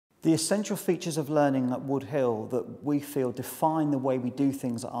The essential features of learning at Woodhill that we feel define the way we do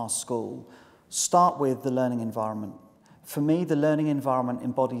things at our school start with the learning environment. For me, the learning environment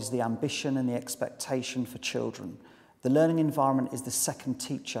embodies the ambition and the expectation for children. The learning environment is the second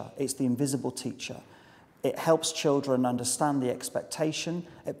teacher. It's the invisible teacher. It helps children understand the expectation.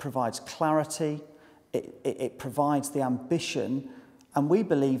 It provides clarity. It provides the ambition. And we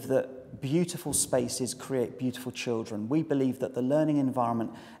believe that beautiful spaces create beautiful children. We believe that the learning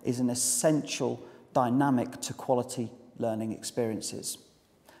environment is an essential dynamic to quality learning experiences.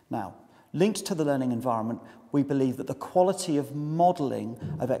 Now, linked to the learning environment, we believe that the quality of modelling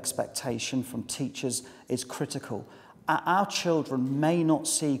of expectation from teachers is critical. Our children may not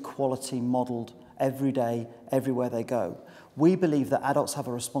see quality modelled every day, everywhere they go. We believe that adults have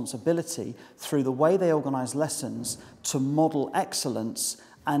a responsibility through the way they organise lessons to model excellence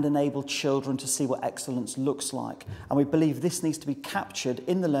and enable children to see what excellence looks like. And we believe this needs to be captured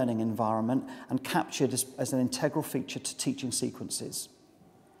in the learning environment and captured as an integral feature to teaching sequences.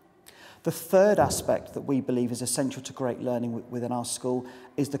 The third aspect that we believe is essential to great learning within our school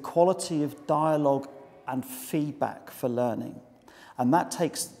is the quality of dialogue and feedback for learning. And that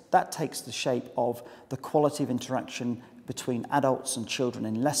takes the shape of the quality of interaction between adults and children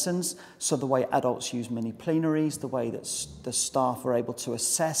in lessons, so the way adults use mini plenaries, the way that the staff are able to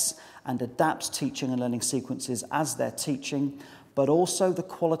assess and adapt teaching and learning sequences as they're teaching, but also the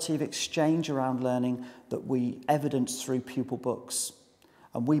quality of exchange around learning that we evidence through pupil books.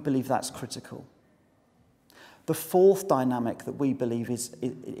 And we believe that's critical. The fourth dynamic that we believe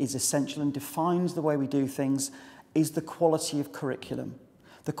is essential and defines the way we do things is the quality of curriculum.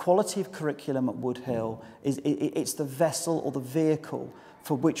 The quality of curriculum at Woodhill it's the vessel or the vehicle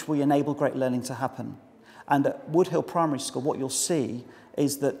for which we enable great learning to happen. And at Woodhill Primary School, what you'll see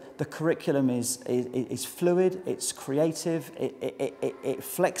is that the curriculum is fluid, it's creative, it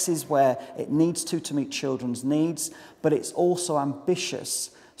flexes where it needs to meet children's needs, but it's also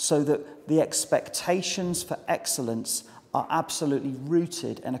ambitious so that the expectations for excellence are absolutely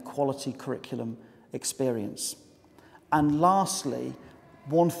rooted in a quality curriculum experience. And lastly,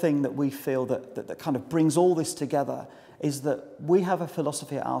 one thing that we feel that kind of brings all this together is that we have a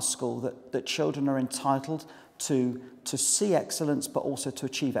philosophy at our school that children are entitled to see excellence, but also to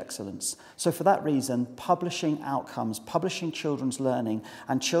achieve excellence. So for that reason, publishing outcomes, publishing children's learning,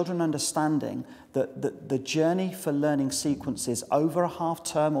 and children understanding that the journey for learning sequences over a half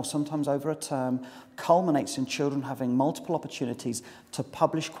term or sometimes over a term culminates in children having multiple opportunities to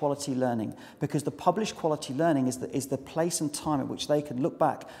publish quality learning, because the published quality learning is the place and time at which they can look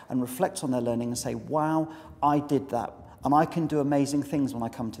back and reflect on their learning and say, wow, I did that, and I can do amazing things when I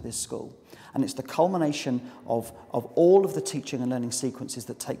come to this school. And it's the culmination of all of the teaching and learning sequences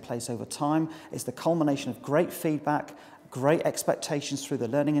that take place over time. It's the culmination of great feedback, great expectations through the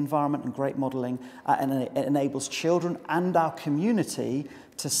learning environment and great modelling, and it enables children and our community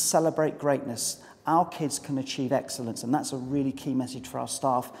to celebrate greatness. Our kids can achieve excellence, and that's a really key message for our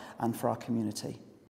staff and for our community.